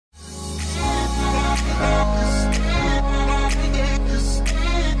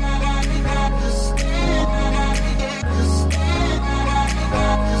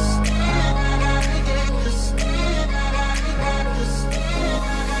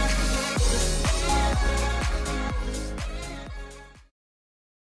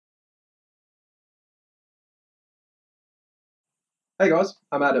Hey guys,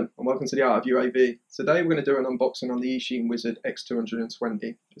 I'm Adam and welcome to the Art of UAV. Today we're going to do an unboxing on the Eachine Wizard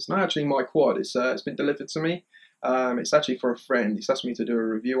x220. It's not actually my quad, it's been delivered to me. It's actually for a friend. He's asked me to do a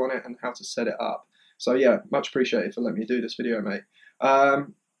review on it and how to set it up. So yeah, much appreciated for letting me do this video, mate. What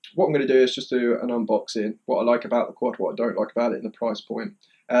I'm going to do is just do an unboxing, what I like about the quad, what I don't like about it, and the price point.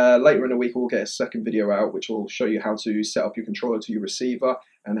 Later in the week we'll get a second video out which will show you how to set up your controller to your receiver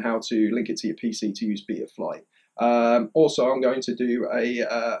and how to link it to your PC to use Betaflight. Also, I'm going to do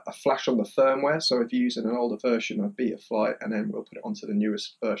a flash on the firmware, so if you're using an older version of Betaflight, and then we'll put it onto the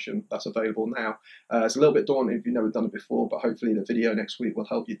newest version that's available now. It's a little bit daunting if you've never done it before, but hopefully the video next week will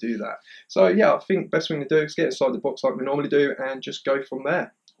help you do that. So yeah, I think best thing to do is get inside the box like we normally do and just go from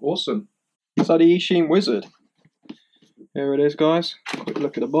there. Awesome. So the Eachine Wizard. Here it is, guys. Quick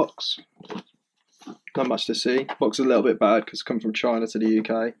look at the box. Not much to see. Box is a little bit bad because it's come from China to the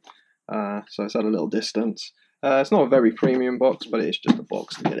UK, so it's at a little distance. It's not a very premium box, but it's just a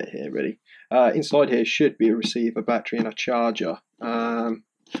box to get it here, really. Inside here should be a receiver, battery, and a charger.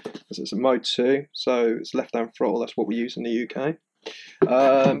 Because it's a Mode 2, so it's left-hand throttle. That's what we use in the UK.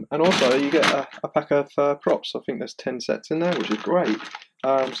 And also, you get a pack of props. I think there's 10 sets in there, which is great.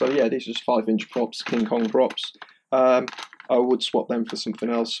 So yeah, these are just 5-inch props, King Kong props. I would swap them for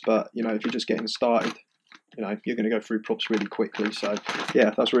something else, but you know, if you're just getting started, you know, you're going to go through props really quickly. So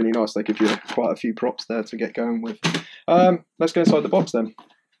yeah, that's really nice. They give you quite a few props there to get going with. Let's go inside the box then.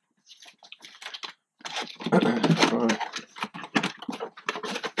 Right.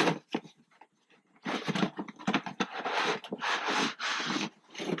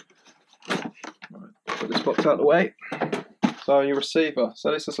 Put this box out of the way. So your receiver.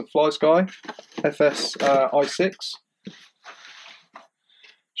 So this is a FlySky FS i6.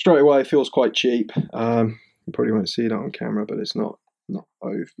 Straight away, it feels quite cheap. You probably won't see that on camera, but it's not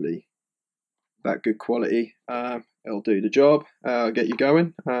overly that good quality. It'll do the job. Get you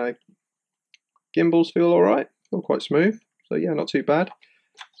going. Gimbals feel alright. Feel quite smooth. So yeah, not too bad.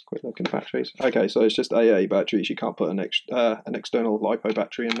 Let's quick look at the batteries. Okay, so it's just AA batteries. You can't put an external LiPo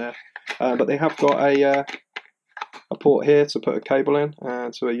battery in there. But they have got a port here to put a cable in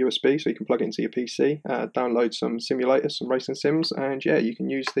to a USB, so you can plug it into your PC, download some simulators, some racing sims, and yeah, you can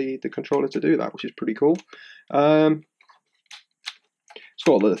use the controller to do that, which is pretty cool. It's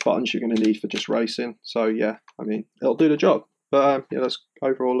got all the buttons you're going to need for just racing, so yeah, I mean, it'll do the job. But yeah, let's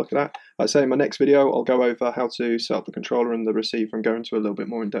overall look at that. Like I say, in my next video, I'll go over how to set up the controller and the receiver and go into a little bit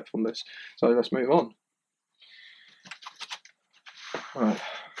more in depth on this. So let's move on. Alright,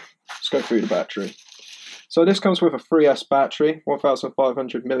 let's go through the battery. So this comes with a 3S battery,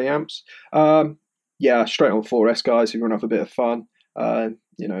 1500 milliamps. Yeah, straight on 4S, guys, if you want to have a bit of fun.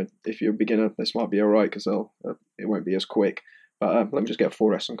 You know, if you're a beginner, this might be alright because it won't be as quick. But let me just get a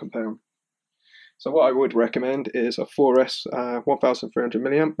 4S and compare them. So what I would recommend is a 4S 1300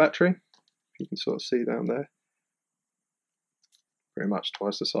 milliamp battery. You can sort of see down there. Pretty much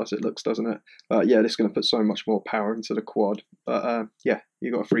twice the size it looks, doesn't it? Yeah, this is going to put so much more power into the quad. But yeah,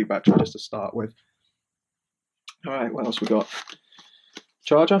 you've got a free battery just to start with. Alright, what else we got?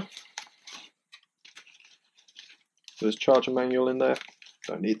 Charger. So there's charger manual in there.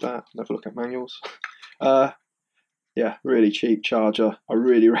 Don't need that. Never look at manuals. Yeah, really cheap charger. I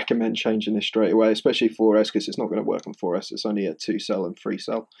really recommend changing this straight away, especially 4S, because it's not going to work on 4S. It's only a 2-cell and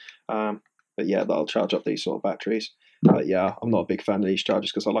 3-cell. But yeah, that'll charge up these sort of batteries. But yeah, I'm not a big fan of these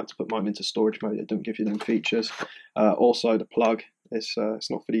chargers because I like to put mine into storage mode. It doesn't give you them features. Also, the plug. It's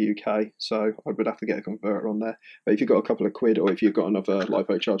not for the UK, so I would have to get a converter on there. But if you've got a couple of quid, or if you've got another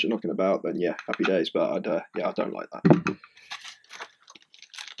LiPo charger knocking about, then yeah, happy days. But yeah, I don't like that.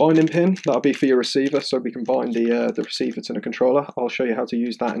 Binding pin, that'll be for your receiver, so we can bind the receiver to the controller. I'll show you how to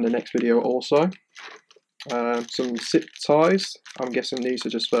use that in the next video also. Some zip ties. I'm guessing these are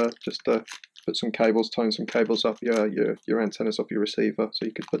just to put some cables, tying some cables up your antennas off your receiver, so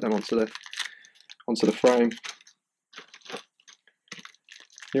you could put them onto the frame.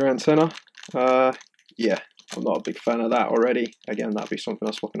 Your antenna, yeah, I'm not a big fan of that already. Again, that'd be something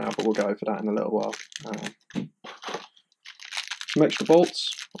I'm swapping out, but we'll go over that in a little while. Some extra bolts,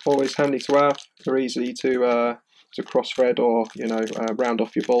 always handy to have. They're easy to cross-thread or round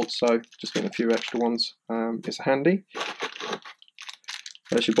off your bolts. So just getting a few extra ones is handy.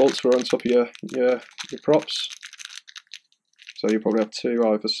 There's your bolts for on top of your props. So you probably have 2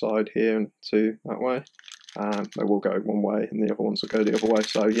 either side here and 2 that way. They will go one way and the other ones will go the other way,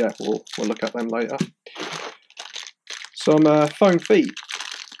 so yeah, we'll look at them later. Some foam feet,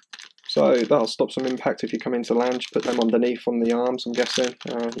 so that'll stop some impact if you come into land. Put them underneath on the arms, I'm guessing.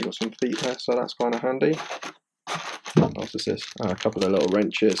 You've got some feet there, so that's kind of handy. else is this? A couple of little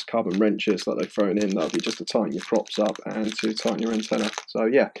wrenches, carbon wrenches that they've thrown in. That'll be just to tighten your props up and to tighten your antenna. So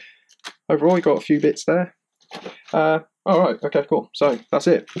yeah, overall you got a few bits there. Alright, okay, cool. So that's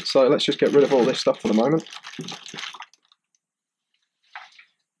it. So let's just get rid of all this stuff for the moment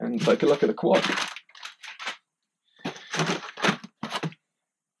and take a look at the quad.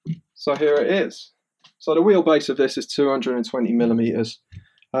 So here it is. So the wheelbase of this is 220 millimeters.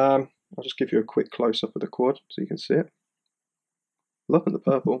 I'll just give you a quick close-up of the quad so you can see it. Loving the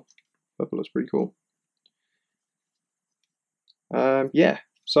purple. Purple looks pretty cool. Yeah,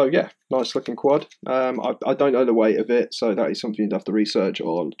 so yeah, nice looking quad. I don't know the weight of it, so that is something you'd have to research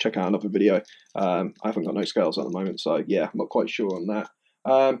or check out another video. I haven't got no scales at the moment, so yeah, I'm not quite sure on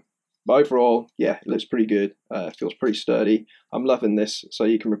that. But overall, yeah, it looks pretty good. It feels pretty sturdy. I'm loving this, so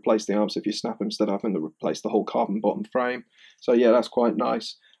you can replace the arms if you snap them instead of having to replace the whole carbon bottom frame. So yeah, that's quite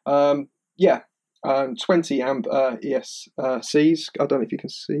nice. Yeah, 20 amp ESCs. I don't know if you can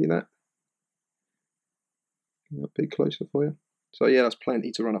see that. A bit closer for you. So yeah, that's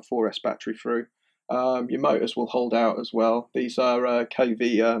plenty to run a 4S battery through. Your motors will hold out as well. These are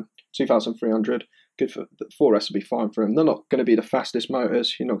KV 2300. Good for 4S will be fine for them. They're not going to be the fastest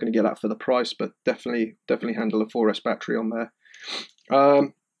motors. You're not going to get that for the price, but definitely handle a 4S battery on there.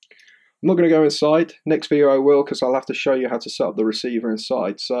 I'm not going to go inside. Next video I will, because I'll have to show you how to set up the receiver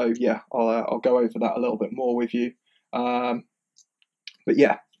inside. So yeah, I'll go over that a little bit more with you. But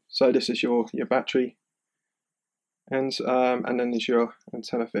yeah, so this is your battery. And then there's your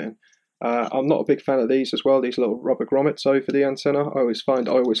antenna fitting. I'm not a big fan of these as well, these little rubber grommets over the antenna. I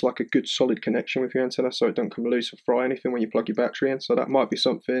always like a good solid connection with your antenna so it don't come loose or fry anything when you plug your battery in. So that might be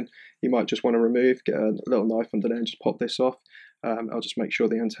something you might just want to remove, get a little knife under there and just pop this off. I'll just make sure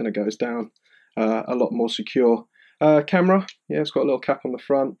the antenna goes down a lot more secure. Camera, yeah, it's got a little cap on the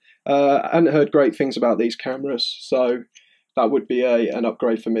front. I hadn't heard great things about these cameras, so that would be an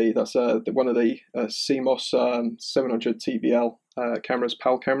upgrade for me. That's one of the CMOS 700 TBL cameras,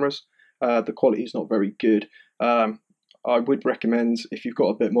 PAL cameras. The quality is not very good. I would recommend, if you've got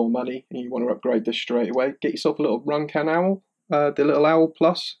a bit more money and you want to upgrade this straight away, get yourself a little RunCam Owl, the little Owl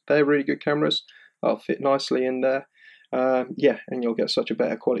Plus. They're really good cameras. That'll fit nicely in there. Yeah, and you'll get such a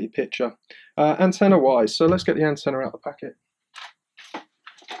better quality picture. Antenna wise, so let's get the antenna out of the packet.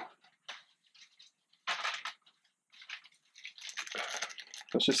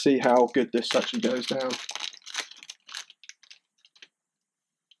 Let's just see how good this actually goes down.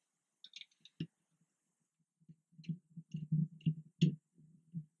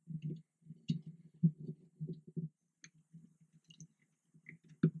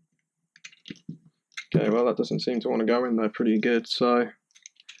 Okay, well that doesn't seem to want to go in there pretty good, so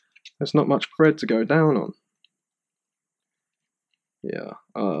there's not much thread to go down on. Yeah,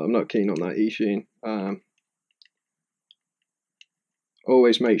 I'm not keen on that Eachine.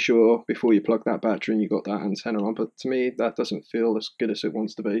 Always make sure before you plug that battery and you got that antenna on, but to me that doesn't feel as good as it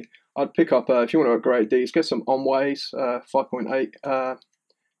wants to be. I'd pick up, if you want to upgrade these, get some Aomways 5.8,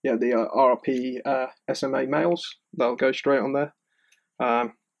 yeah, the RP-SMA males, they'll go straight on there,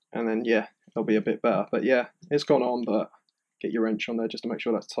 and then yeah, it'll be a bit better. But yeah, it's gone on, but get your wrench on there just to make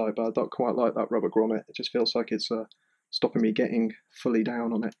sure that's tight. But I don't quite like that rubber grommet. It just feels like it's stopping me getting fully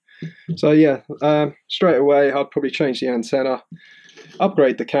down on it. So yeah, straight away I'd probably change the antenna,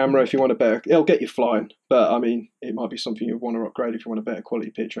 upgrade the camera if you want a better, it'll get you flying, but I mean it might be something you want to upgrade if you want a better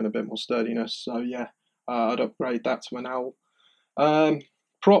quality picture and a bit more sturdiness. So yeah, I'd upgrade that to an Owl.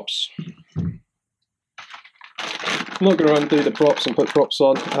 Props, I'm not going to undo the props and put props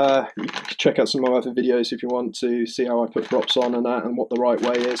on. You can check out some of my other videos if you want to see how I put props on and that and what the right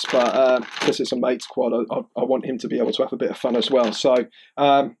way is, but because it's a mate's quad, I want him to be able to have a bit of fun as well. So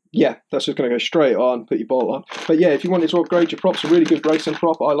yeah, that's just going to go straight on, put your bolt on. But yeah, if you wanted to upgrade your props, a really good racing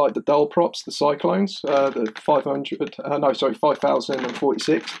prop, I like the Dalprops, the Cyclones, the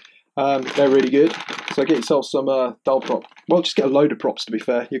 5046. They're really good. So get yourself some Dalprop. Well, just get a load of props, to be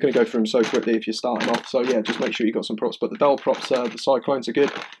fair. You're going to go through them so quickly if you're starting off. So yeah, just make sure you got some props. But the Dalprops, the Cyclones are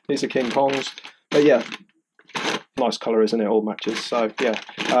good. These are King Kongs. But yeah, nice colour, isn't it? All matches. So yeah,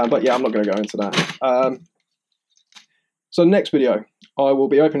 but yeah, I'm not going to go into that. So next video, I will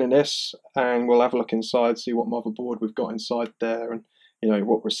be opening this and we'll have a look inside, see what motherboard we've got inside there, and you know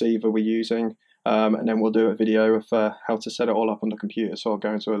what receiver we're using. And then we'll do a video of how to set it all up on the computer, so I'll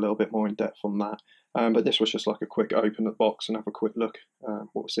go into a little bit more in depth on that. But this was just like a quick open the box and have a quick look what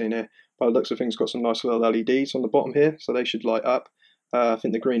we're seeing here. By the looks of things, got some nice little LEDs on the bottom here, so they should light up. I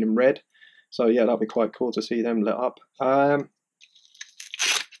think they're green and red, so yeah, that'll be quite cool to see them lit up.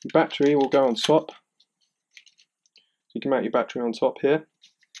 Battery will go on top, so you can mount your battery on top here.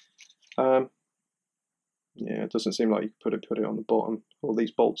 Yeah, it doesn't seem like you could put it on the bottom, all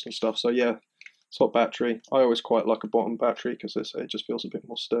these bolts and stuff. So yeah, top battery. I always quite like a bottom battery because it just feels a bit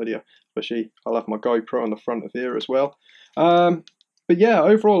more sturdier. Especially, I'll have my GoPro on the front of here as well. But yeah,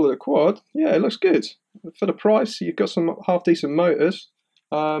 overall the quad, yeah, it looks good for the price. You've got some half decent motors.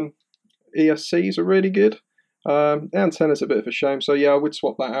 ESCs are really good. The antenna's a bit of a shame, so yeah, I would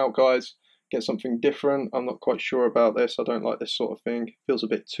swap that out, guys. Get something different. I'm not quite sure about this. I don't like this sort of thing. It feels a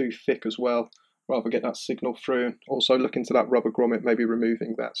bit too thick as well. Rather get that signal through. Also look into that rubber grommet, maybe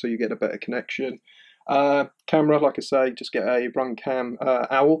removing that so you get a better connection. Camera, like I say, just get a RunCam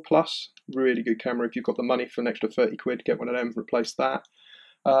Owl Plus. Really good camera. If you've got the money for an extra 30 quid, get one of them, replace that.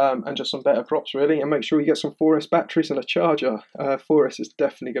 And just some better props really, and make sure you get some 4S batteries and a charger. 4S is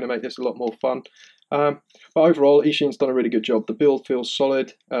definitely going to make this a lot more fun. But overall, Eachine's done a really good job. The build feels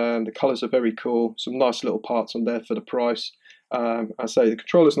solid, the colours are very cool, some nice little parts on there for the price. I say the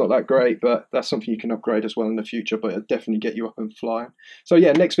controller's not that great, but that's something you can upgrade as well in the future, but it'll definitely get you up and flying. So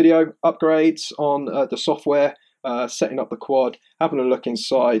yeah, next video, upgrades on the software, setting up the quad, having a look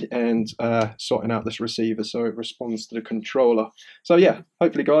inside, and sorting out this receiver so it responds to the controller. So yeah,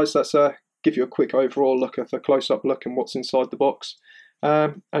 hopefully guys, that's give you a quick overall look at a close-up look and what's inside the box.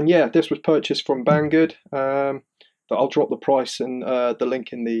 And yeah, this was purchased from Banggood. I'll drop the price and the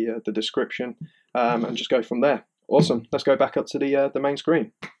link in the description, and just go from there. Awesome, let's go back up to the main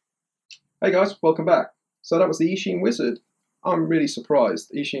screen. Hey guys, welcome back. So that was the Eachine Wizard. I'm really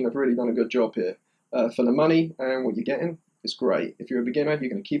surprised. Eachine have really done a good job here. For the money and what you're getting, it's great. If you're a beginner, you're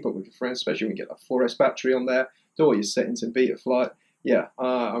going to keep up with your friends, especially when you get a 4S battery on there, do all your settings in Betaflight. Yeah,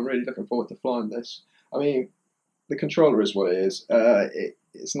 I'm really looking forward to flying this. I mean, the controller is what it is.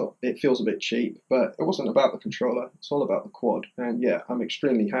 It feels a bit cheap, but it wasn't about the controller. It's all about the quad. And yeah, I'm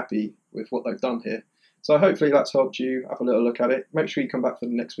extremely happy with what they've done here. So hopefully that's helped you have a little look at it. Make sure you come back for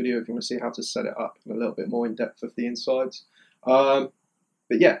the next video if you want to see how to set it up and a little bit more in depth of the insides.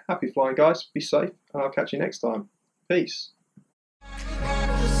 But yeah, happy flying guys, be safe, and I'll catch you next time. Peace.